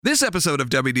This episode of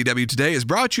WDW Today is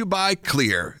brought to you by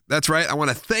Clear. That's right, I want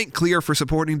to thank Clear for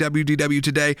supporting WDW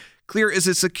Today. Clear is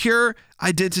a secure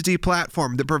identity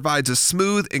platform that provides a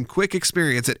smooth and quick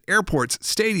experience at airports,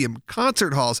 stadium,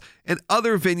 concert halls, and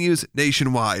other venues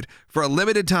nationwide. For a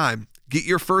limited time, get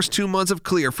your first 2 months of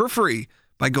Clear for free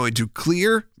by going to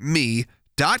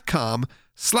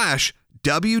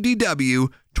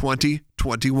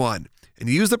clearme.com/WDW2021 and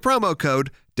use the promo code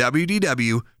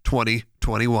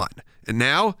WDW2021. And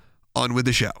now, on with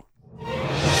the show.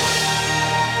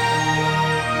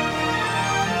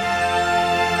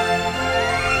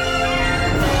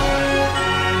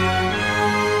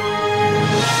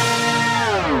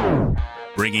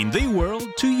 Bringing the world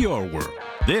to your world.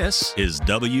 This is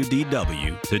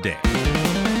WDW Today.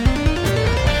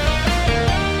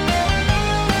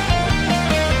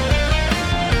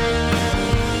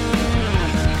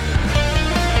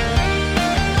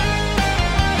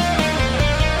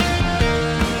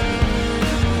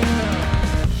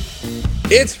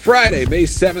 It's Friday, May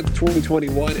 7th,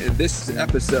 2021, and this is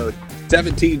episode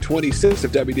 1726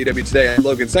 of WDW Today. I'm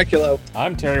Logan Seculo.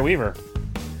 I'm Terry Weaver.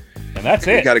 And that's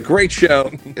it. We got a great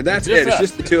show, and that's it. It's us.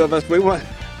 just the two of us. We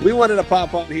wanted to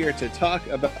pop on here to talk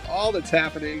about all that's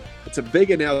happening. It's a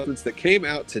big announcements that came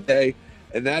out today,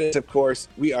 and that is, of course,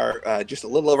 we are just a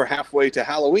little over halfway to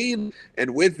Halloween,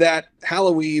 and with that,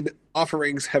 Halloween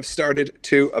offerings have started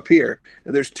to appear.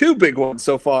 And there's two big ones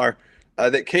so far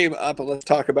that came up, and let's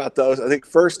talk about those. I think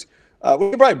first,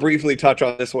 we can probably briefly touch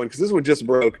on this one because this one just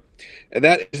broke, and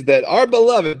that is that our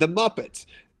beloved, the Muppets,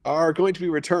 are going to be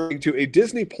returning to a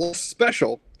Disney Plus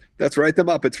special. That's right, the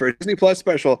Muppets, for a Disney Plus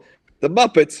special, The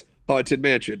Muppets Haunted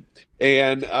Mansion.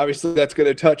 And obviously that's going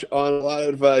to touch on a lot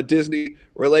of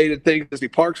Disney-related things, Disney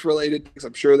Parks-related things.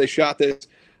 I'm sure they shot this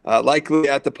likely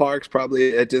at the parks,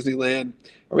 probably at Disneyland,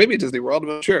 or maybe at Disney World, I'm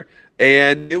not sure.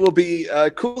 And it will be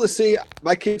cool to see.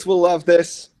 My kids will love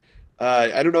this.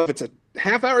 I don't know if it's a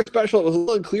half-hour special. It was a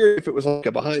little unclear if it was like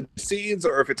a behind-the-scenes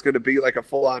or if it's going to be like a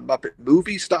full-on Muppet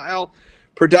movie-style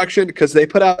production, because they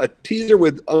put out a teaser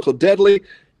with Uncle Deadly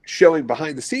showing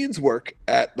behind-the-scenes work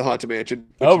at the Haunted Mansion,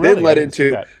 which then led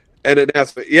into an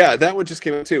announcement. Yeah, that one just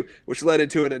came out too, which led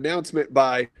into an announcement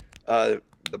by the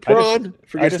Prawn.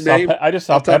 I just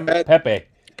saw Pepe.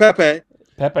 Pepe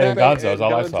And Gonzo is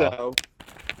all I saw.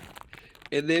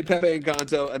 And then Pepe and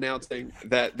Gonzo announcing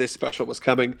that this special was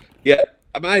coming. Yeah,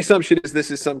 my assumption is this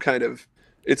is some kind of,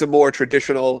 it's a more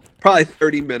traditional, probably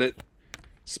 30-minute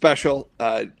special.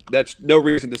 That's no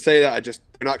reason to say that. They're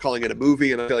not calling it a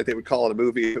movie, and I feel like they would call it a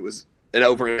movie if it was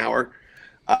over an hour.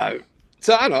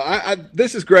 So I don't know.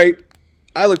 This is great.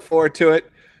 I look forward to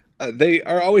it. They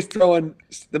are always throwing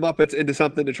the Muppets into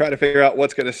something to try to figure out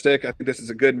what's going to stick. I think this is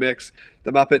a good mix.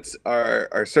 The Muppets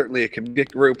are certainly a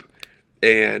comedic group,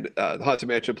 and the Haunted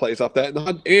Mansion plays off that.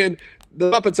 And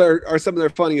the Muppets are some of their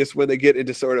funniest when they get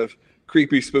into sort of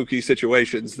creepy, spooky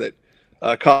situations that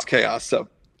cause chaos. So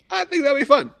I think that'll be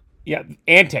fun. Yeah,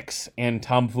 antics and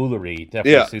tomfoolery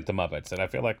definitely suit the Muppets, and I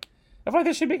feel like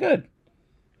this should be good.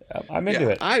 I'm into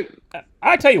it. I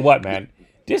tell you what, man,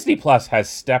 Disney Plus has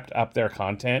stepped up their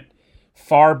content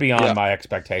far beyond my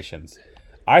expectations.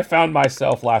 I found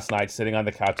myself last night sitting on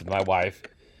the couch with my wife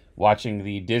watching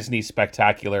the Disney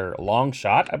Spectacular Long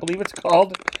Shot, I believe it's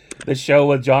called, the show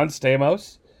with John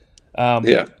Stamos.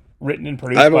 Written and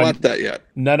produced I haven't watched that yet.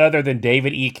 None other than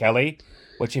David E. Kelly,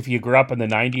 which if you grew up in the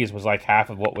 90s was like half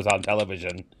of what was on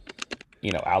television.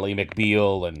 You know, Ally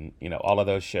McBeal and, all of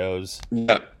those shows.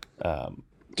 Yeah.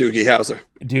 Doogie Howser.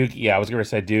 I was going to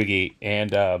say Doogie.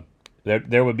 And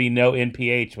there would be no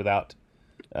NPH without...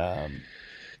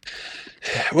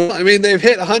 Well, I mean, they've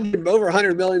hit over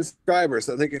 100 million subscribers.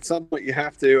 So I think at some point you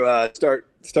have to start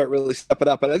really stepping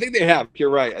up. And I think they have. You're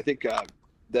right. I think I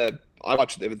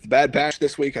watched the Bad Batch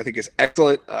this week. I think it's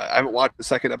excellent. I haven't watched the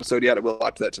second episode yet. I will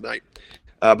watch that tonight.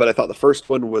 But I thought the first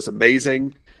one was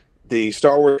amazing. The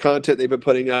Star Wars content they've been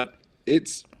putting up.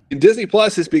 Disney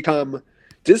Plus has become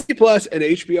Disney Plus and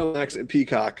HBO Max and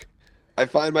Peacock. I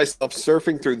find myself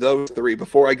surfing through those three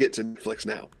before I get to Netflix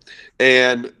now.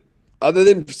 And other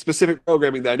than specific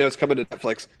programming that I know is coming to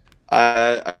Netflix,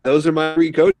 those are my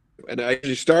three go-to. And I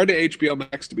usually started at HBO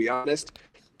Max, to be honest.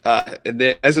 And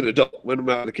then as an adult, when I'm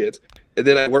out with the kids, and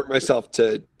then I work myself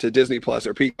to Disney Plus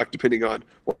or Peacock, depending on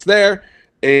what's there.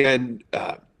 And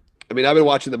I've been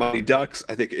watching The Mighty Ducks.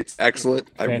 I think it's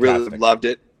excellent. Fantastic. I really loved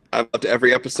it. I loved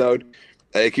every episode.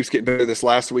 It keeps getting better. This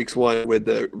last week's one with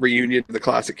the reunion of the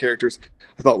classic characters,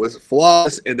 I thought was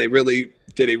flawless, and they really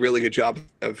did a really good job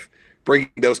of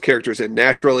bringing those characters in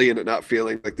naturally and it not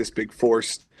feeling like this big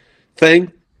forced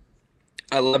thing.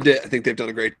 I loved it. I think they've done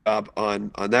a great job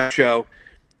on that show.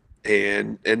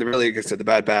 And really, like I said, the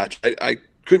Bad Batch.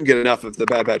 couldn't get enough of the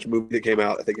Bad Batch movie that came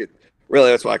out. I think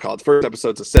that's what I call it. The first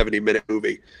episode's a 70-minute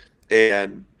movie,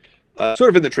 and sort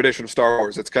of in the tradition of Star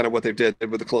Wars. It's kind of what they did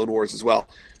with the Clone Wars as well.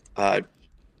 And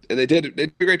they did a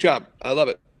great job. I love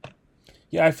it.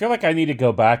 Yeah, I feel like I need to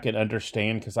go back and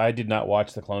understand, because I did not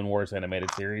watch the Clone Wars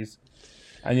animated series.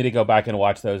 I need to go back and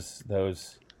watch those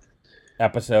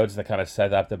episodes that kind of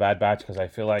set up the Bad Batch, because I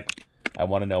feel like I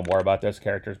want to know more about those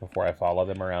characters before I follow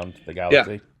them around the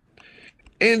galaxy. Yeah.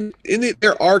 And in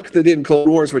their arc that in Clone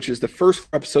Wars, which is the first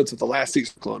 4 episodes of the last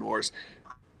season of Clone Wars,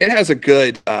 it has a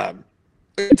good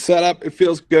setup. It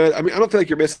feels good. I mean, I don't feel like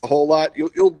you're missing a whole lot.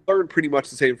 You'll learn pretty much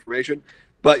the same information,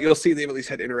 but you'll see they've at least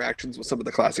had interactions with some of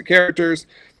the classic characters.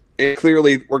 And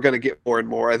clearly, we're going to get more and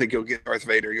more. I think you'll get Darth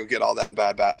Vader. You'll get all that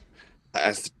Bad Batch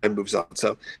as time moves on.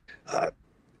 So,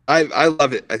 I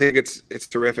love it. I think it's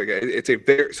terrific. It's a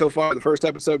very, so far the first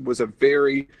episode was a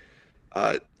very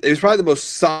it was probably the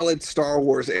most solid Star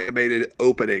Wars animated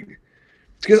opening,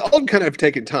 because all of them kind of have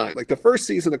taken time. Like the first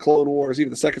season of Clone Wars, even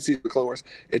the second season of Clone Wars,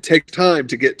 it takes time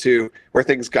to get to where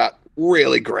things got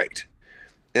really great.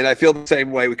 And I feel the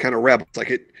same way with kind of Rebels. Like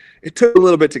it took a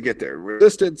little bit to get there.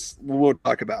 Resistance, we won't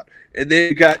talk about. And then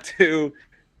you got to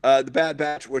the Bad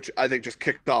Batch, which I think just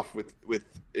kicked off with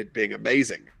it being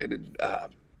amazing. And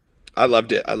I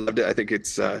loved it. I think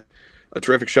it's a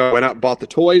terrific show. I went out and bought the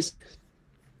toys.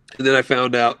 And then I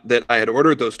found out that I had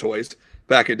ordered those toys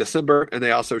back in December, and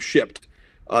they also shipped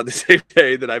on the same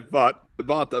day that I bought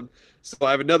them. So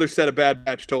I have another set of Bad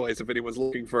Batch toys if anyone's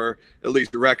looking for at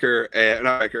least Wrecker and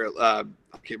not Wrecker. I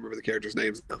can't remember the characters'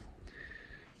 names now.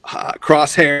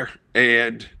 Crosshair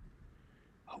and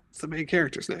what's the main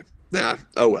character's name? Nah.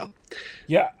 Oh well.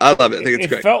 Yeah, I love it. I think it's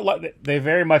great. Felt like they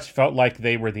very much felt like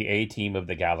they were the A team of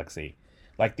the galaxy.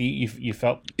 Like you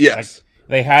felt yes, like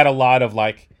they had a lot of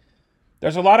like.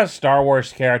 There's a lot of Star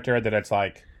Wars character that it's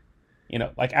like,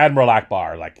 like Admiral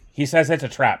Akbar. Like he says it's a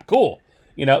trap. Cool.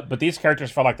 But these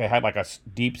characters felt like they had like a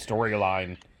deep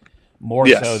storyline, more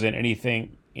so than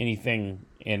anything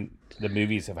in the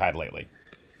movies have had lately.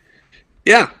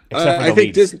 Yeah, I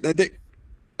think Disney.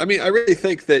 I mean, I really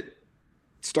think that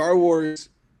Star Wars,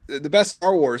 the best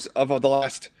Star Wars of the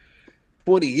last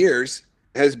 20 years,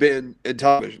 has been in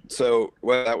television. So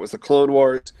whether that was the Clone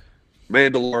Wars,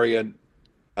 Mandalorian,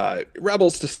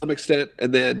 Rebels to some extent,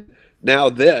 and then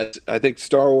now this, I think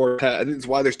Star Wars, I think it's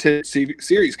why there's 10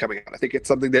 series coming out. I think it's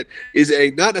something that is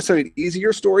not necessarily an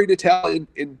easier story to tell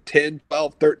in 10,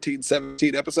 12, 13,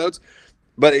 17 episodes,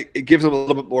 but it gives them a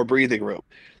little bit more breathing room.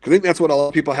 I think that's what a lot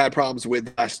of people had problems with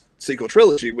the last sequel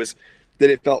trilogy, was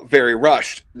that it felt very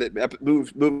rushed. That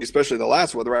movie, especially the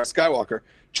last one, The Rise of Skywalker,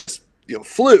 just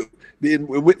flew. It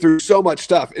went through so much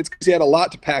stuff. It's because he had a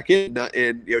lot to pack in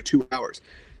 2 hours.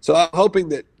 So I'm hoping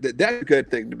that's a good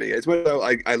thing to me. As well,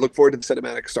 I look forward to the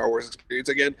cinematic Star Wars experience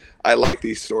again. I like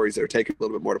these stories that are taking a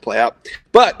little bit more to play out.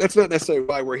 But that's not necessarily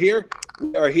why we're here.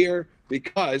 We are here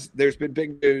because there's been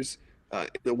big news in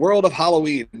the world of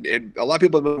Halloween. And a lot of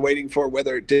people have been waiting for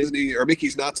whether Disney or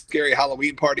Mickey's Not Scary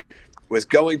Halloween Party was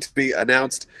going to be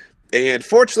announced. And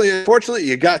unfortunately,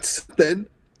 you got something.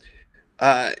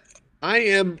 I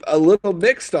am a little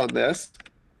mixed on this.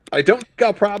 I don't think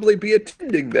I'll probably be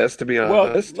attending this, to be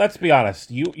honest. Well, let's be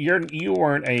honest. You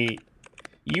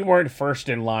weren't first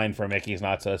in line for Mickey's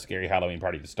Not So Scary Halloween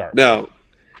Party to start. No.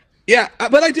 Yeah,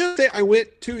 but I do say I went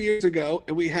 2 years ago,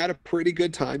 and we had a pretty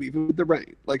good time, even with the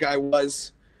rain. Like I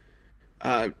was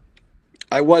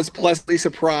pleasantly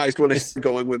surprised when I started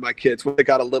going with my kids when they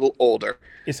got a little older.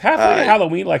 Is halfway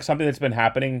Halloween like something that's been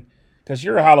happening? Because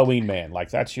you're a Halloween man.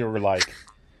 Like that's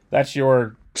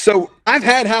your. So I've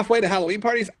had halfway to Halloween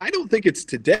parties. I don't think it's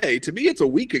today. To me, it's a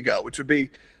week ago, which would be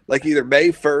like either May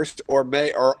 1st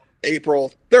or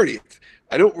April 30th.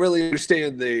 I don't really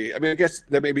understand I guess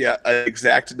there may be an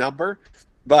exact number,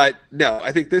 but no,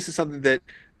 I think this is something that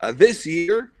this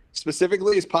year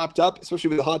specifically has popped up, especially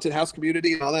with the haunted house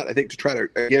community and all that. I think to try to,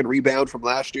 again, rebound from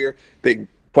last year being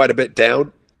quite a bit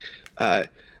down.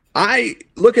 I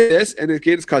look at this, and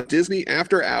again, it's called Disney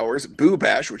After Hours Boo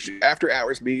Bash, which after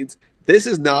hours means this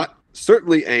is not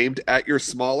certainly aimed at your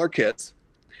smaller kids.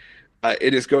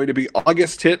 It is going to be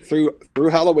August 10th through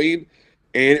Halloween,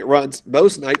 and it runs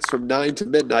most nights from 9 to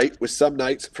midnight, with some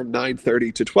nights from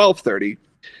 9:30 to 12:30.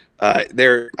 I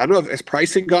don't know if has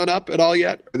pricing gone up at all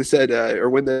yet, or they said, or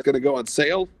when they're going to go on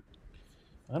sale.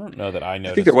 I don't know that I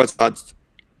noticed. I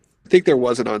think there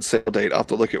was an on sale date. I'll have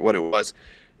to look at what it was.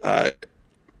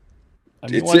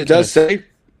 It does say.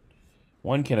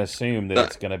 One can assume that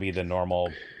it's going to be the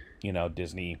normal,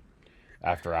 Disney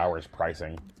after hours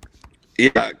pricing.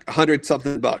 Yeah,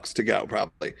 $100-something to go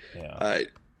probably. Yeah.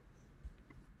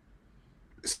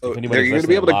 So you're going to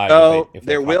be able to go.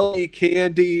 There will be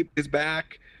candy is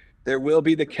back. There will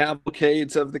be the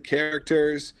cavalcades of the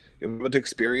characters. You'll be able to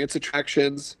experience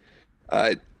attractions.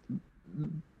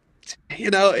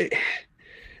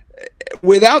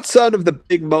 Without some of the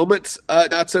big moments,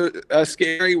 not so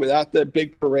scary, without the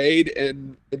big parade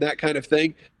and that kind of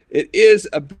thing, it is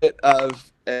a bit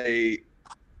of a,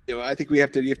 I think you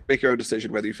have to make your own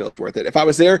decision whether you feel it's worth it. If I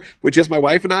was there with just my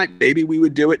wife and I, maybe we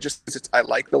would do it just because I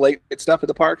like the late night stuff at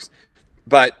the parks.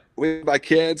 But with my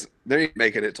kids, they ain't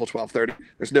making it till 12:30.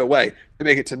 There's no way. They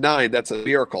make it to 9. That's a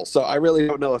miracle. So I really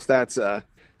don't know if that's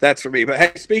for me. But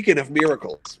hey, speaking of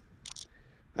miracles,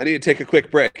 I need to take a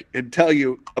quick break and tell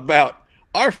you about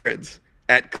our friends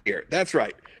at Clear. That's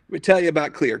right. Let me tell you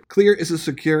about Clear. Clear is a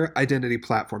secure identity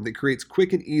platform that creates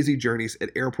quick and easy journeys at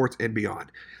airports and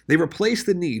beyond. They replace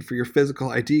the need for your physical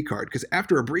ID card because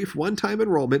after a brief one-time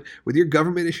enrollment with your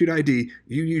government-issued ID,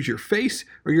 you use your face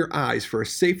or your eyes for a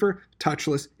safer,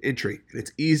 touchless entry, and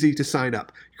it's easy to sign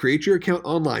up. Create your account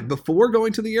online before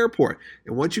going to the airport,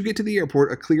 and once you get to the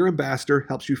airport, a Clear ambassador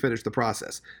helps you finish the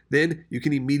process. Then you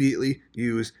can immediately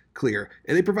use Clear,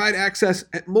 and they provide access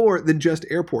at more than just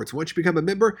airports. Once you become a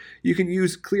member, you can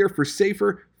use Clear for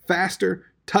safer, faster,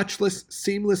 touchless,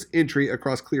 seamless entry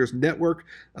across Clear's network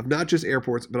of not just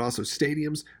airports, but also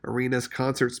stadiums, arenas,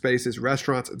 concert spaces,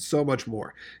 restaurants, and so much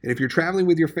more. And if you're traveling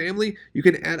with your family, you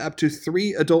can add up to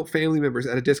 3 adult family members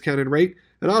at a discounted rate.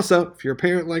 And also, if you're a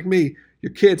parent like me,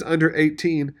 your kids under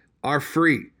 18 are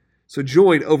free. So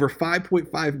join over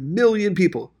 5.5 million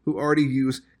people who already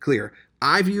use Clear.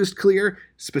 I've used Clear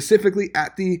specifically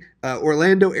at the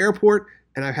Orlando airport,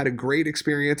 and I've had a great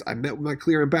experience. I met with my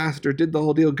Clear ambassador, did the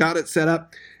whole deal, got it set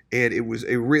up, and it was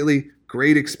a really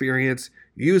great experience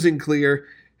using Clear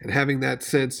and having that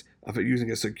sense of it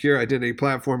using a secure identity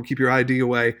platform, keep your ID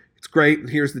away. It's great, and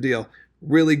here's the deal.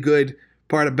 Really good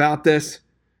part about this,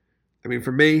 I mean,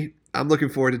 for me, I'm looking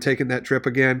forward to taking that trip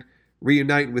again,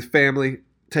 reuniting with family,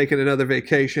 taking another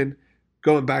vacation,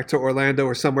 going back to Orlando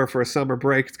or somewhere for a summer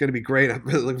break. It's going to be great. I'm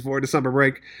really looking forward to summer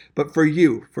break. But for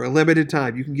you, for a limited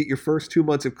time, you can get your first 2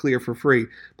 months of Clear for free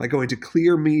by going to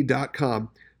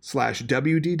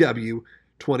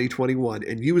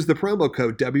clearme.com/WDW2021 and use the promo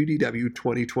code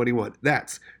WDW2021.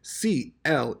 That's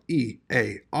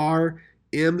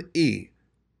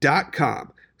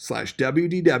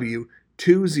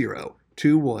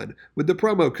CLEARME.com/WDW2021 with the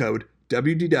promo code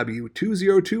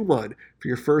WDW2021 for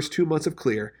your first 2 months of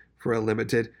Clear for a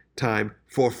limited time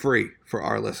for free for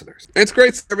our listeners. It's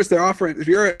great service they're offering. If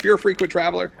you're a frequent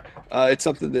traveler, it's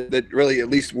something that really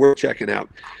at least worth checking out.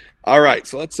 All right,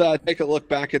 so let's take a look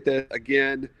back at this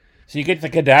again. So you get the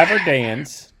cadaver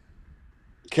dance.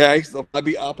 Okay, so they'll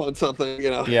be up on something,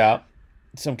 Yeah,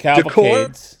 some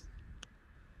cavalcades.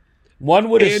 One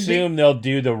would assume they'll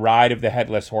do the ride of the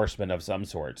Headless Horseman of some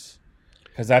sorts,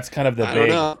 because that's kind of the I don't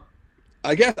know.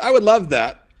 I guess I would love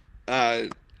that.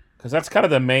 Because that's kind of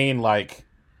the main, I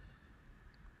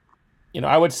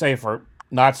would say for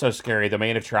not so scary, the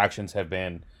main attractions have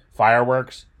been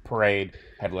fireworks, parade,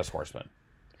 Headless Horseman.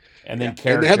 And then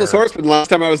character. And the Headless Horseman, last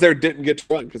time I was there, didn't get to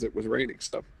run because it was raining.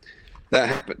 So that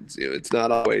happens. It's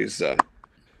not always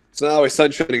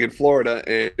sunshining in Florida,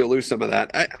 and you'll lose some of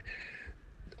that.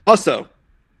 Also,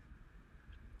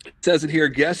 it says in here,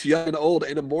 guests young and old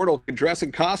and immortal can dress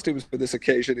in costumes for this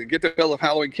occasion and get the fill of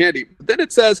Halloween candy. But then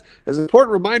it says, as an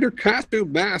important reminder,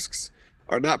 costume masks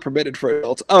are not permitted for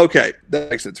adults. Okay,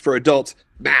 that makes sense. For adults,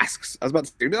 masks. I was about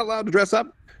to say, you're not allowed to dress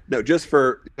up? No, just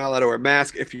you're not allowed to wear a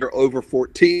mask. If you're over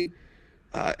 14,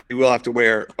 you will have to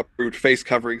wear approved face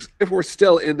coverings if we're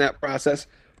still in that process,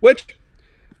 which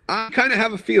I kind of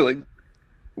have a feeling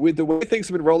with the way things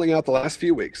have been rolling out the last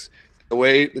few weeks, the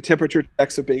way the temperature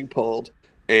checks are being pulled,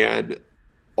 and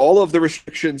all of the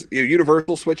restrictions,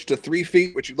 Universal switched to 3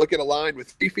 feet, which you look at a line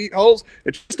with 3 feet holes.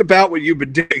 It's just about what you've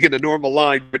been doing in a normal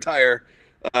line your entire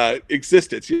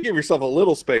existence. You give yourself a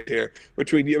little space here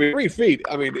between 3 feet,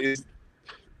 is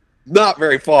not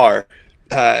very far.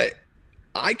 I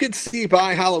could see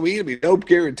by Halloween, no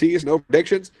guarantees, no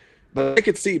predictions, but I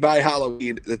could see by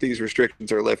Halloween that these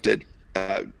restrictions are lifted.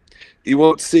 You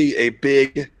won't see a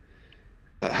big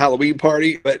Halloween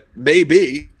party, but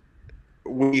maybe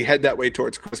we head that way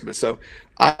towards Christmas. So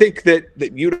I think that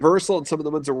Universal and some of the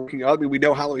ones are working on. We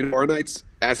know Halloween Horror Nights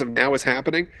as of now is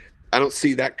happening. I don't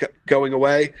see that going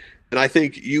away. And I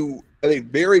think you have a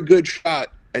very good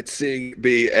shot at seeing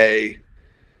be a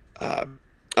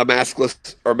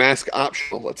maskless or mask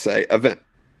optional, let's say, event.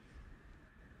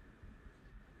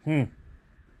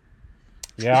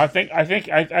 Yeah, I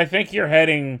think you're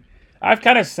heading. I've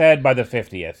kind of said by the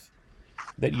 50th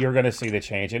that you're going to see the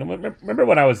change. And remember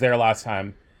when I was there last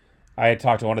time, I had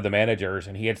talked to one of the managers,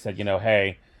 and he had said,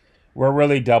 hey, we're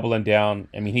really doubling down.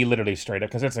 I mean, he literally straight up,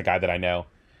 because it's a guy that I know.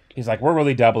 He's like, we're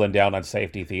really doubling down on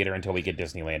safety theater until we get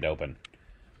Disneyland open.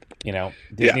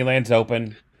 Disneyland's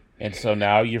open, and so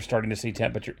now you're starting to see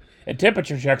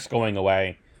temperature checks going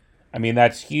away. I mean,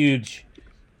 that's huge.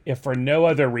 If for no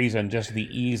other reason, just the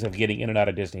ease of getting in and out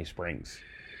of Disney Springs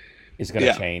is going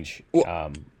to change.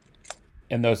 Well,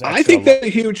 and those, I think that's a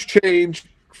huge change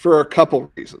for a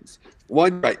couple reasons.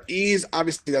 One, right, ease,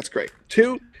 obviously that's great.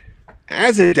 Two,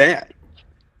 as a dad,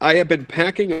 I have been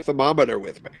packing a thermometer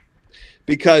with me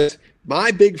because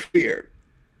my big fear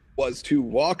was to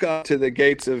walk up to the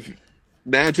gates of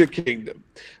Magic Kingdom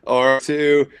or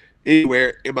to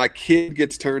anywhere and my kid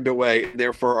gets turned away and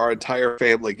therefore our entire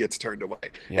family gets turned away.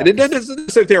 Yeah. And it doesn't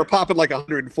necessarily if they were popping like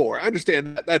 104. I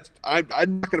understand that. I'm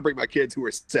not going to bring my kids who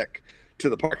are sick to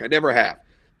the park. I never have.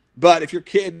 But if your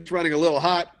kid's running a little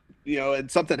hot, and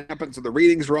something happens and the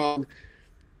reading's wrong,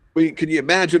 can you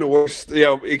imagine a worse?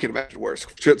 You can imagine worse,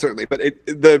 certainly. But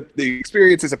the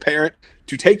experience as a parent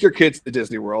to take your kids to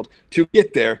Disney World, to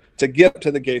get there, to get up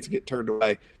to the gates and get turned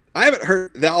away. I haven't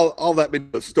heard all that many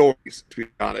stories, to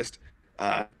be honest.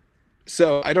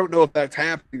 So I don't know if that's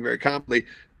happening very commonly.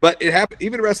 But it happened.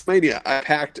 Even at WrestleMania, I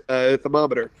packed a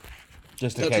thermometer,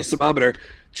 just in case,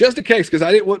 because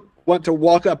I didn't want to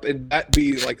walk up and that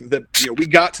be like we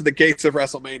got to the gates of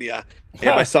WrestleMania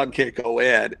and my son can't go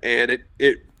in, and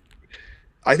it.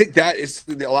 I think that is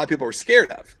something that a lot of people are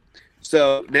scared of.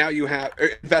 So now you have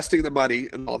investing the money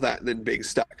and all that, and then being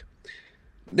stuck.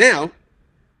 Now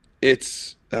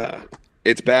it's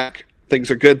back. Things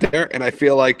are good there, and I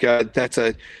feel like that's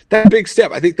a big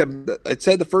step. I think I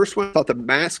said the first one about the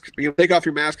mask. Take off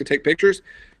your mask and take pictures.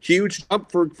 Huge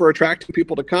jump for attracting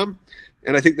people to come,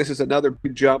 and I think this is another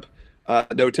big jump.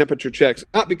 No temperature checks,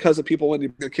 not because of people wanting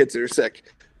to bring their kids that are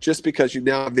sick, just because you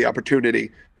now have the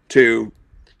opportunity to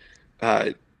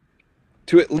at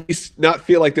least not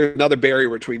feel like there's another barrier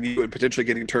between you and potentially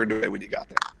getting turned away when you got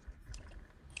there.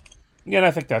 Yeah, and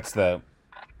I think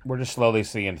we're just slowly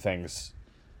seeing things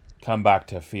come back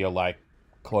to feel like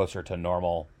closer to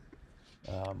normal.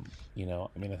 I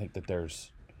think that there's,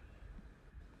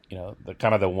 the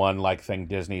kind of the one thing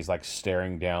Disney's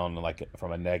staring down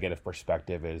from a negative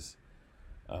perspective is,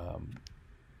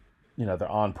 the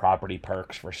on-property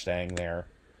perks for staying there.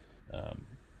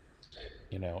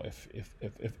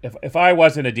 If I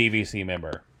wasn't a DVC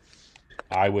member,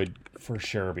 I would for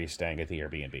sure be staying at the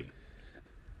Airbnb.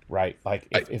 Right?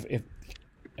 There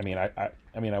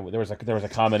was a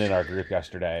comment in our group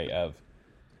yesterday of,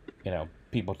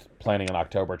 people planning an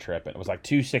October trip, and it was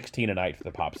 $216 a night for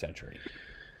the Pop Century.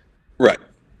 Right.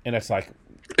 And it's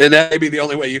and that may be the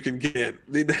only way you can get in.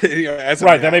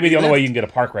 Right. That may be the only way you can get a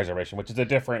park reservation, which is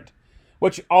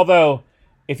although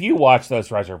if you watch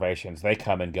those reservations, they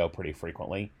come and go pretty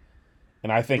frequently.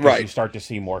 And I think as you start to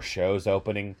see more shows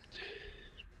opening,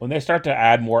 when they start to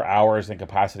add more hours and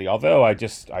capacity, although I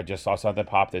just saw something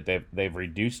pop that they've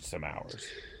reduced some hours,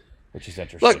 which is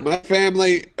interesting. Look, my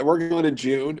family, we're going in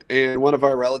June, and one of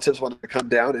our relatives wanted to come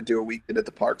down and do a weekend at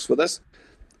the parks with us.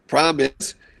 Problem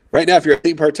is, right now, if you're a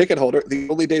theme park ticket holder, the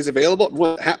only days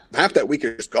available, half that week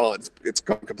is just gone. It's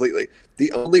gone completely.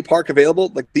 The only park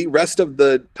available, the rest of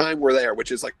the time we're there,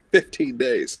 which is 15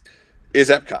 days, is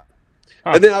Epcot.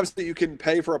 Huh. And then obviously you can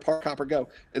pay for a Park Hopper Go.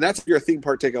 And that's if you're a theme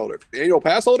park ticket holder. If you're an annual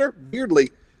pass holder,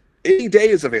 weirdly, any day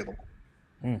is available.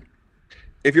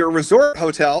 If you're a resort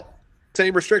hotel,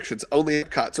 same restrictions, only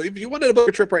Epcot. So if you wanted to book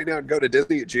a trip right now and go to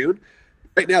Disney in June,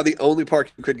 right now the only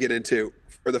park you could get into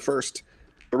for the first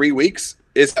 3 weeks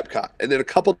is Epcot. And then a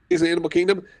couple days in Animal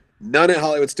Kingdom, none at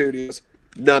Hollywood Studios,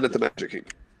 none at the Magic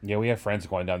Kingdom. Yeah, we have friends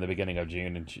going down the beginning of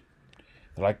June, and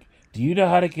they're like, do you know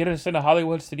how to get us into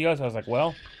Hollywood Studios? I was like,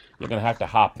 well, you're going to have to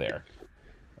hop there.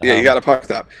 Yeah, you got to park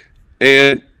stop.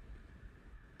 And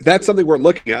that's something we're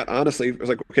looking at, honestly. It was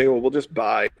okay, well, we'll just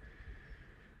buy.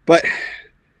 But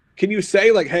can you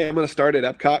say, hey, I'm going to start at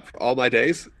Epcot for all my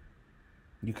days?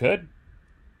 You could.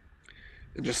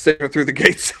 And just sit through the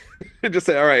gates and just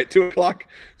say, all right, 2 o'clock,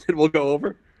 and we'll go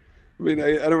over. I mean,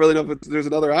 I don't really know if there's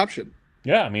another option.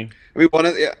 Yeah,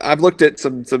 I've looked at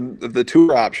some of the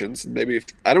tour options. Maybe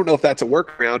I don't know if that's a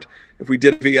workaround if we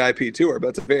did a VIP tour, but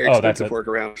it's a very expensive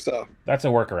workaround. So that's a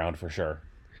workaround for sure.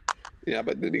 Yeah,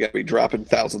 but then you got to be dropping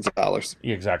thousands of dollars.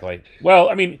 Exactly. Well,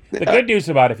 the good news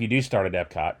about if you do start at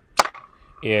Epcot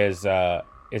is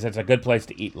it's a good place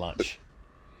to eat lunch.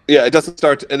 Yeah, it doesn't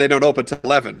start, and they don't open till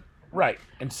 11. Right,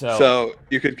 and so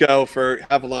you could go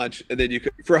have lunch, and then you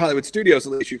could, for Hollywood Studios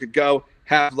at least, you could go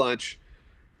have lunch,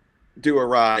 do a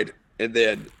ride, and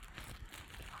then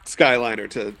Skyliner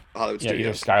to Hollywood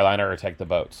Studios. Either Skyliner or take the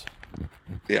boats.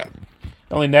 Yeah.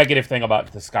 The only negative thing about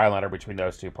the Skyliner between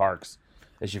those two parks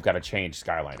is you've got to change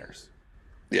Skyliners.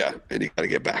 Yeah, and you got to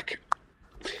get back.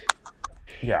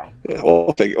 Yeah,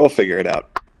 we'll figure it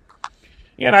out.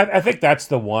 Yeah, and I think that's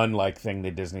the one thing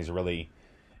that Disney's really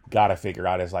got to figure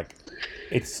out is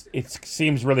it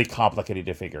seems really complicated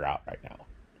to figure out right now.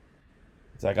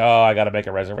 It's like, oh, I got to make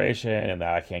a reservation, and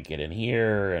I can't get in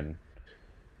here, and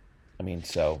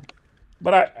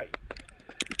but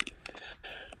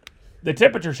the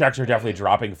temperature checks are definitely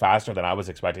dropping faster than I was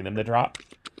expecting them to drop,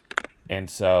 and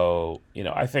so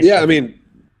I think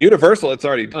Universal, it's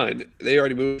already done. They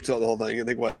already moved to the whole thing. I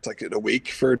think in a week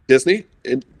for Disney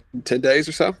in 10 days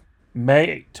or so.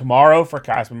 Tomorrow for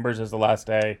cast members is the last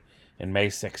day, and May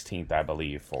 16th, I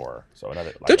believe,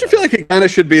 another. Don't you feel like it kind of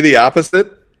should be the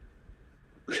opposite?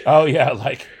 Oh yeah,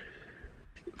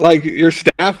 like your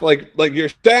staff, like your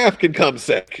staff can come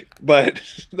sick, but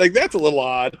that's a little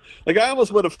odd. I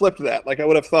almost would have flipped that. I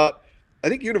would have thought. I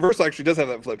think Universal actually does have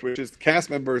that flipped, which is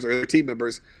cast members or their team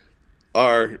members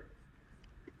are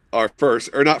first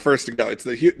or not first to go. It's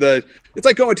it's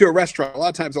like going to a restaurant. A lot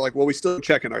of times they're like, well, we still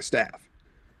checking our staff.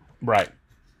 Right.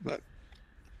 But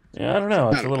yeah, I don't know.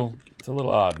 It's a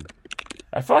little odd.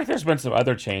 I feel like there's been some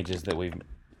other changes that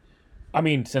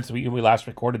since we last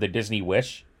recorded, the Disney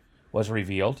Wish was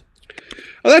revealed.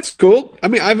 Oh, that's cool. I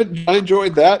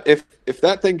enjoyed that. If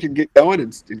that thing can get going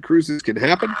and cruises can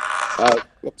happen.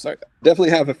 Sorry. Definitely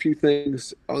have a few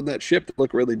things on that ship that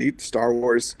look really neat. Star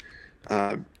Wars.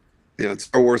 Star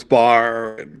Wars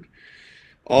bar and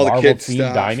all Marvel the kids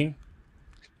stuff. Dining.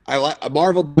 I like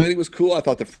Marvel dining was cool. I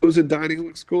thought the Frozen dining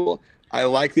looks cool. I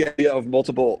like the idea of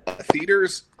multiple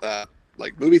theaters,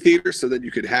 like movie theaters, so that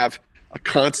you could have a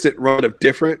constant run of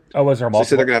different. Oh, was there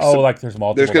multiple? There's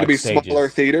multiple. There's going to be stages. Smaller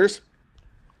theaters.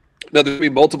 No, there's going to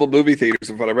be multiple movie theaters,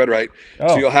 if what I read right. Oh.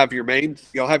 So you'll have your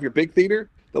big theater.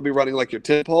 They'll be running your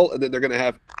tentpole, and then they're going to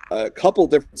have a couple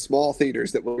different small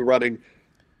theaters that will be running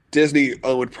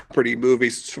Disney-owned property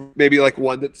movies, maybe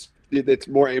one that's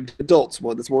more aimed at adults,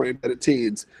 one that's more aimed at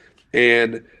teens.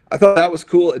 And I thought that was a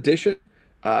cool addition.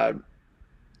 And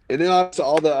then also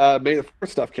all the May the 4th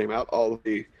stuff came out.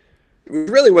 It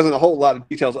really wasn't a whole lot of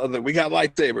details other than we got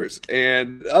lightsabers.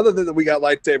 And other than that we got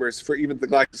lightsabers for even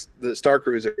the Star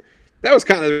Cruiser, that was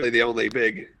kind of really the only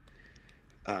big,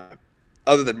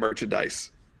 other than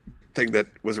merchandise, thing that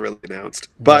was really announced.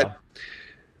 But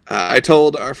I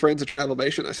told our friends at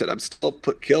Travelmation, I said, I'm still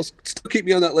keep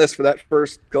me on that list for that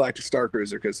first Galactic Star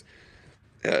Cruiser, because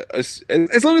as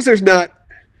long as there's not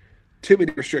too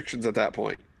many restrictions at that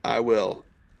point, I will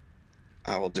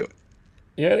do it.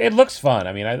 Yeah, it looks fun.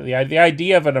 The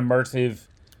idea of an immersive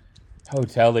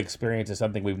hotel experience is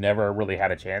something we've never really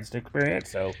had a chance to experience.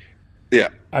 So, yeah,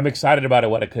 I'm excited about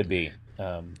what it could be.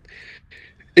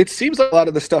 It seems like a lot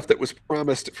of the stuff that was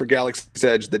promised for Galaxy's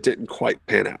Edge that didn't quite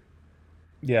pan out.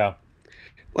 Yeah.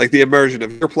 Like the immersion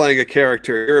of you're playing a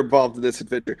character, you're involved in this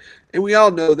adventure. And we all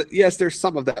know that, yes, there's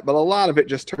some of that, but a lot of it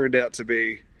just turned out to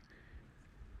be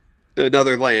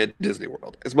another land, Disney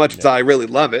World. As much as I really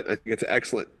love it, I think it's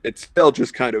excellent. It's still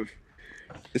just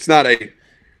it's not a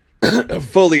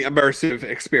fully immersive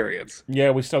experience. Yeah,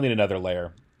 we still need another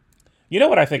layer. You know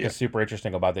what I think is super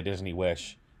interesting about the Disney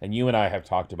Wish, and you and I have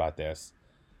talked about this,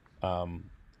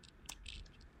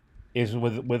 is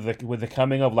with the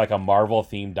coming of a Marvel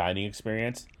themed dining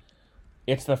experience.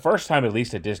 It's the first time, at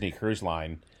least at Disney Cruise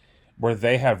Line, where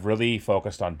they have really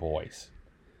focused on boys.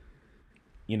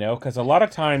 Because a lot of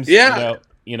times,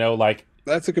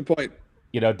 that's a good point.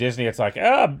 Disney, it's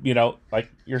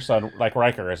your son,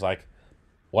 Riker is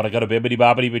want to go to Bibbidi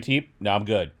Bobbidi Boutique? No, I'm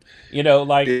good.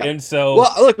 And so.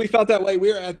 Well, look, we felt that way.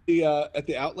 We were at the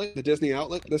outlet, the Disney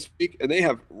outlet this week, and they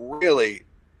have really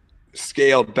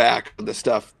scaled back on the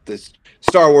stuff that's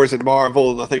Star Wars and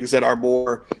Marvel and the things that are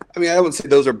more. I wouldn't say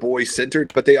those are boy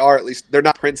centered, but they are, at least they're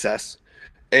not princess,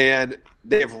 and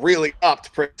they have really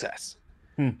upped princess.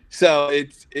 So he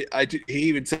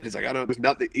even said, he's like, I don't know, there's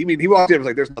nothing. He walked in and was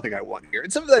like, there's nothing I want here.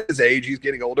 And some of that is age, he's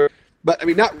getting older. But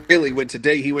not really when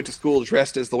today he went to school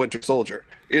dressed as the Winter Soldier.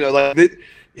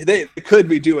 They could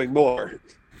be doing more.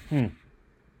 Yeah,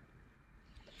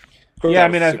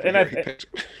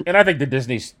 I think the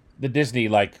Disney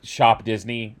Shop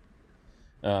Disney.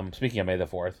 Speaking of May the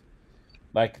 4th,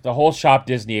 the whole Shop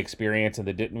Disney experience,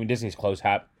 and Disney's closed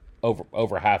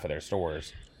over half of their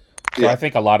stores. So I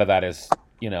think a lot of that is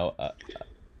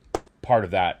part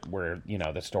of that where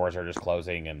the stores are just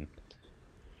closing and.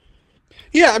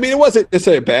 Yeah, it wasn't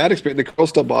necessarily a bad experience. The girls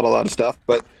still bought a lot of stuff,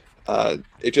 but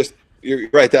you're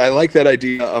right. I like that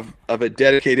idea of a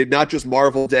dedicated, not just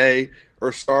Marvel Day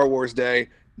or Star Wars Day.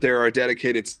 There are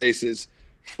dedicated spaces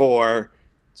for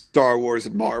Star Wars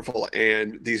and Marvel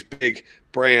and these big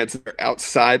brands that are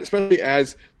outside, especially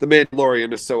as The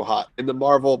Mandalorian is so hot and the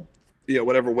Marvel,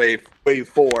 whatever wave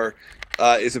 4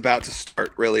 is about to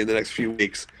start really in the next few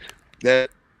weeks. That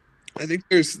I think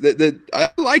there's I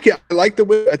like it. I like the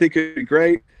whip. I think it'd be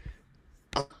great.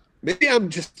 Maybe I'm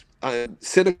just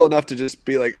cynical enough to just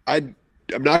be like, I'm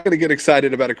not going to get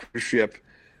excited about a cruise ship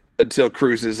until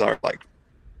cruises are like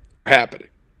happening.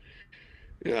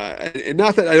 And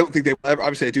not that I don't think they will ever.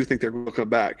 Obviously, I do think they will come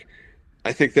back.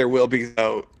 I think there will be,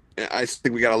 though. I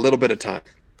think we got a little bit of time.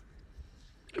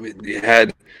 I mean, you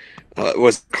had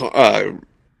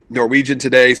Norwegian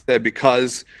today said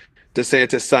because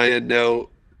DeSantis signed no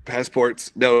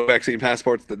vaccine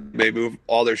passports, that they may move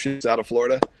all their ships out of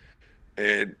Florida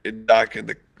and dock in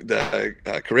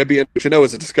the Caribbean, which I know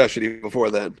was a discussion even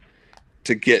before then,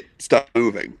 to get stuff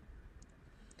moving.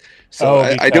 So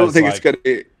I don't think it's going to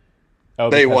be.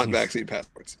 They want vaccine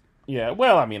passports. Yeah,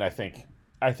 well, I mean, I think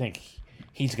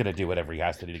he's going to do whatever he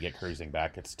has to do to get cruising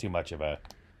back. It's too much of a.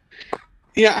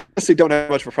 Yeah, I honestly don't have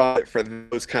much of a problem for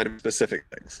those kind of specific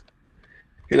things.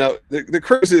 The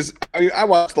cruises. I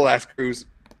watched the last cruise.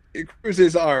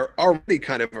 Cruises are already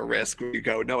kind of a risk when you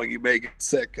go knowing you may get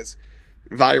sick because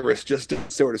virus just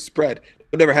sort of spread.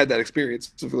 I've never had that experience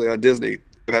specifically on Disney.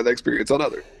 I've had that experience on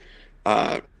others.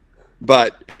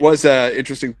 But it was an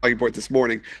interesting talking point this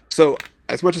morning. So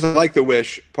as much as I like the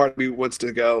Wish, part of me wants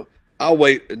to go, I'll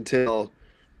wait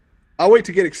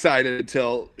to get excited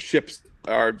until ships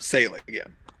are sailing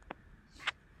again.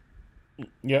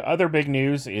 Yeah, other big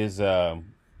news is obviously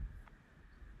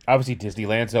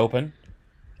Disneyland's open.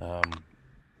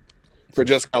 For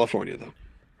just California, though.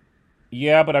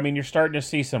 Yeah, but I mean, you're starting to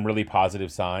see some really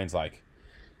positive signs. Like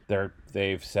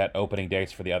they've set opening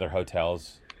dates for the other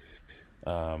hotels.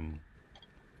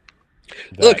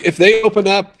 Look, if they open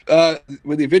up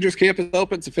when the Avengers Campus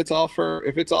opens, if it's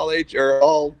all age or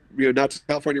all not just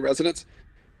California residents,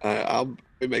 I'll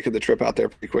be making the trip out there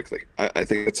pretty quickly. I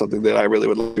think it's something that I really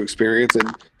would like to experience,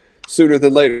 and sooner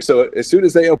than later. So as soon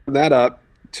as they open that up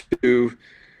to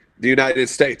the United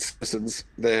States citizens,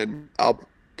 then I'll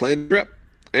plan the trip.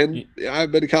 And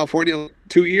I've been to California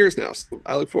 2 years now, so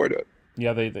I look forward to it.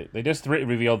 Yeah, they just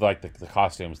revealed like the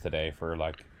costumes today for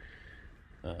like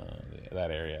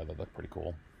that area. That look pretty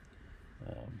cool.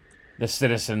 The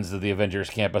citizens of the Avengers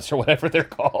Campus or whatever they're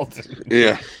called.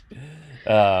 Yeah,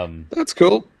 that's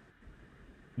cool.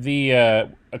 A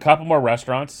couple more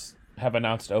restaurants have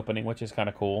announced opening, which is kind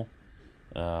of cool.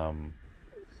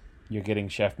 You're getting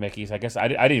Chef Mickey's. I guess I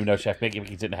didn't even know Chef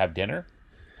Mickey's didn't have dinner.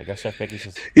 I guess Chef Mickey's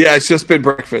is... Yeah, it's just been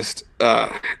breakfast,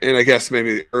 and I guess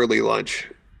maybe early lunch.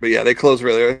 But yeah, they close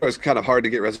really early. It was kind of hard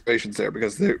to get reservations there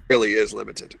because there really is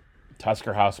limited.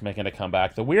 Tusker House making a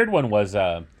comeback. The weird one was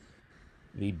the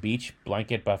Beach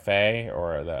Blanket Buffet,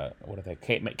 or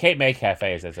Cape May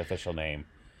Cafe is its official name.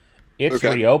 It's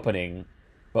reopening,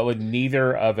 but with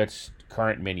neither of its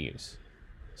current menus.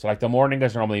 So like the morning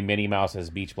is normally Minnie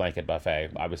Mouse's Beach Blanket Buffet.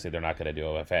 Obviously, they're not going to do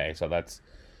a buffet, so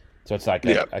it's like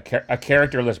a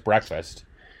characterless breakfast,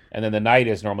 and then the night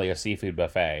is normally a seafood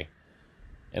buffet,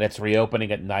 and it's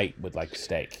reopening at night with like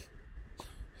steak.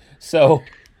 So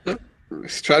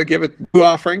let's try to give it a new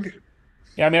offering.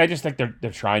 Yeah, I mean, I just think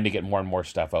they're trying to get more and more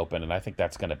stuff open, and I think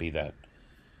that's going to be that.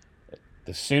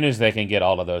 As soon as they can get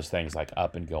all of those things like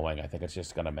up and going, I think it's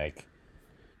just going to make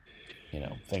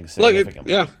things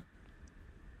significantly. Yeah.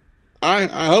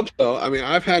 I hope so. I mean,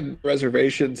 I've had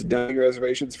dining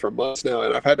reservations for months now,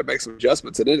 and I've had to make some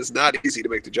adjustments, and it is not easy to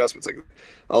make the adjustments. Like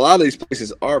a lot of these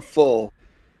places are full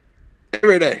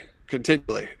every day,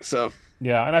 continually. So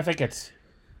yeah, and I think it's,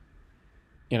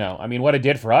 I mean, what it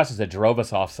did for us is it drove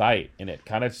us off site, and it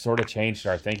kind of sort of changed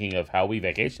our thinking of how we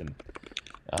vacation,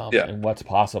 and what's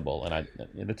possible. And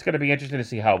it's going to be interesting to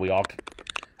see how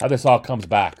this all comes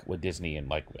back with Disney, and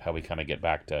like how we kind of get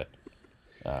back to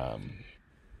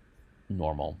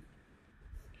normal.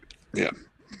 Yeah.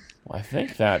 Well, I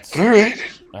think that's all right.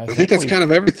 I think that's kind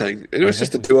of everything. It was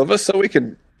just the two of us, so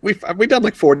we've done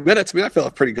like 40 minutes. I mean, I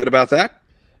feel pretty good about that.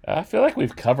 I feel like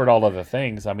we've covered all of the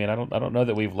things. I mean, I don't know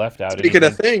that we've left out. Speaking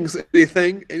of things,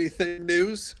 anything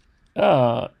news?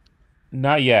 Not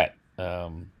yet.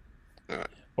 Orlando.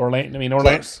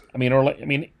 I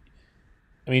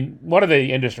mean, one of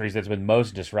the industries that's been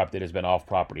most disrupted has been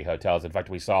off-property hotels. In fact,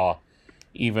 we saw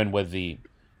even with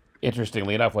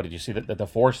interestingly enough, what did you see that the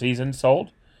Four Seasons sold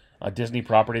a Disney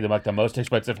property, the most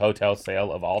expensive hotel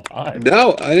sale of all time?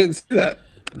 No, I didn't see that.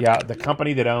 Yeah, the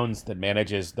company that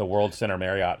manages the World Center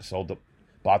Marriott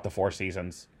bought the Four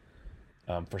Seasons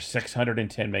for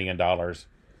 $610 million,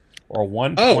 or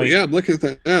one. Oh yeah, I'm looking at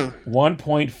that now.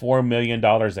 $1.4 million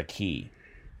a key.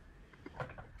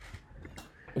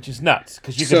 which is nuts.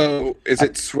 Is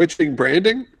it switching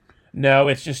branding? No,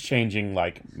 it's just changing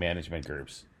like management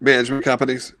groups, management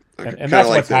companies, okay. and that's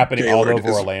what's happening all over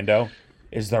Orlando.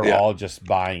 Is they're all just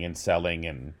buying and selling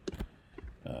and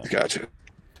gotcha,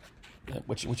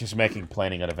 which is making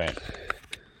planning an event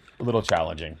a little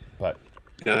challenging, but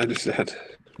yeah, I understand.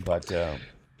 But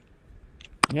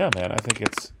yeah, man, I think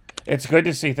it's good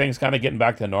to see things kind of getting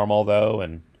back to normal though,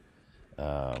 and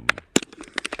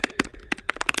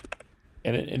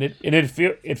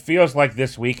it feels like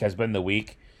this week has been the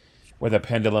week where the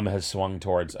pendulum has swung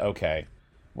towards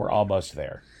we're almost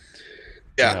there.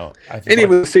 Yeah, I think even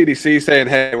with the CDC saying,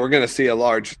 "Hey, we're going to see a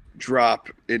large drop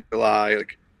in July,"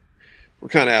 like we're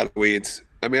kind of out of the weeds.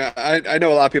 I mean, I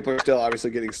know a lot of people are still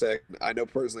obviously getting sick. I know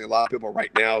personally a lot of people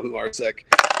right now who are sick.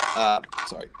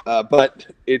 But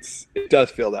it does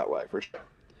feel that way for sure.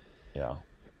 Yeah.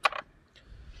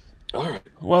 All right.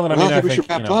 Well, then I think we should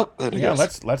wrap up. Then, yeah,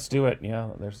 let's do it. Yeah.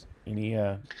 There's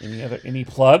any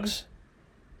plugs?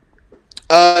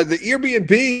 The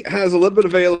Airbnb has a little bit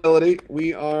of availability.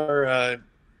 We are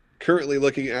currently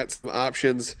looking at some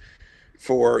options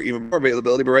for even more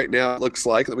availability, but right now it looks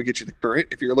like, let me get you the current,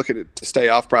 if you're looking to stay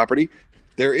off property,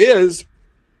 there's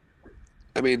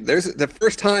the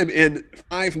first time in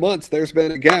 5 months there's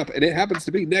been a gap, and it happens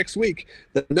to be next week.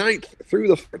 The 9th through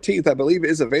the 14th, I believe,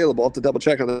 is available. I'll have to double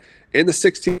check on that. And the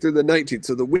 16th through the 19th.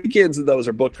 So the weekends of those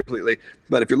are booked completely.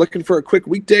 But if you're looking for a quick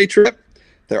weekday trip,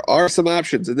 there are some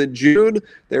options. And then June,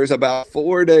 there's about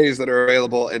 4 days that are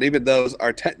available, and even those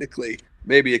are technically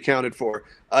maybe accounted for.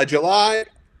 July,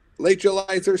 late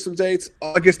July, there's some dates.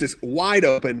 August is wide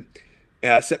open.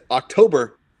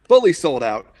 October, fully sold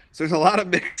out. So there's a lot of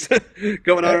mix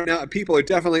going on right now. People are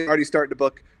definitely already starting to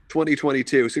book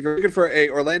 2022. So if you're looking for a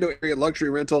Orlando area luxury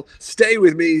rental, stay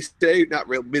with me. Not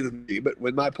with me, but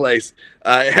with my place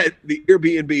at the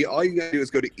Airbnb. All you got to do is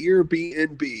go to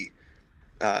Airbnb.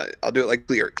 I'll do it like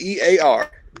clear.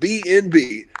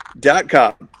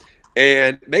 EARBNB.com.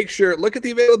 And make sure, look at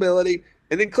the availability,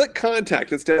 and then click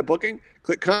contact instead of booking.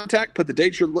 Click contact, put the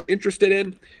dates you're interested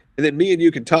in, and then me and you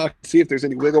can talk, see if there's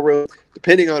any wiggle room,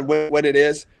 depending on when it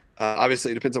is.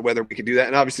 Obviously, it depends on whether we can do that.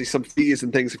 And obviously, some fees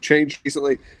and things have changed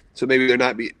recently, so maybe there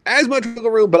not be as much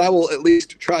wiggle room, but I will at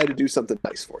least try to do something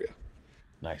nice for you.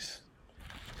 Nice.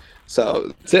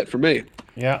 So that's it for me.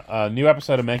 Yeah, a new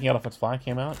episode of Making Elephants Fly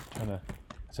came out.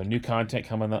 So new content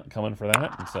coming for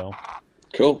that, and so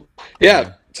cool.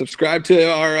 Yeah, subscribe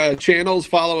to our channels.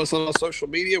 Follow us on all social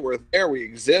media. We're there. We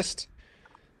exist.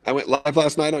 I went live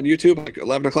last night on YouTube, like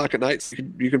 11 o'clock at night. So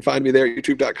you can find me there at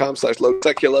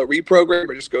youtube.com/LoganSeculo reprogram,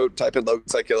 or just go type in Logan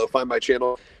Seculo, find my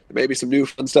channel. There may be some new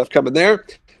fun stuff coming there.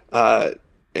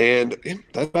 And yeah,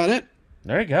 that's about it.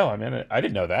 There you go. I mean, I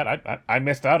didn't know that. I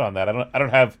missed out on that. I don't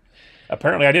have.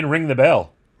 Apparently, I didn't ring the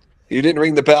bell. You didn't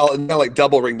ring the bell, and like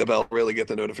double ring the bell to really get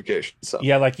the notification. So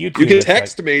yeah, like YouTube. You can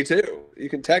text me too. You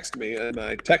can text me in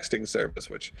my texting service,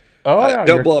 which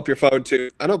don't blow up your phone too.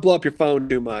 I don't blow up your phone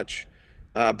too much,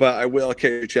 but I will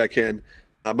occasionally check in.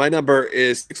 My number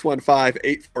is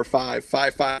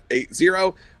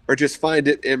 615-845-5580, or just find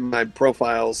it in my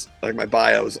profiles, like my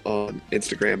bios on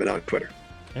Instagram and on Twitter.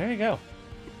 There you go.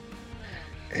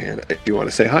 And if you want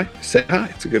to say hi, say hi.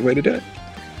 It's a good way to do it.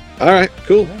 All right,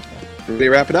 cool. Ready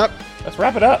to wrap it up? Let's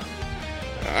wrap it up.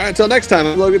 All right, until next time,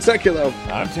 I'm Logan Seculo.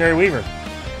 I'm Terry Weaver.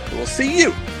 We'll see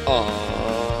you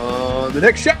on the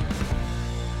next show.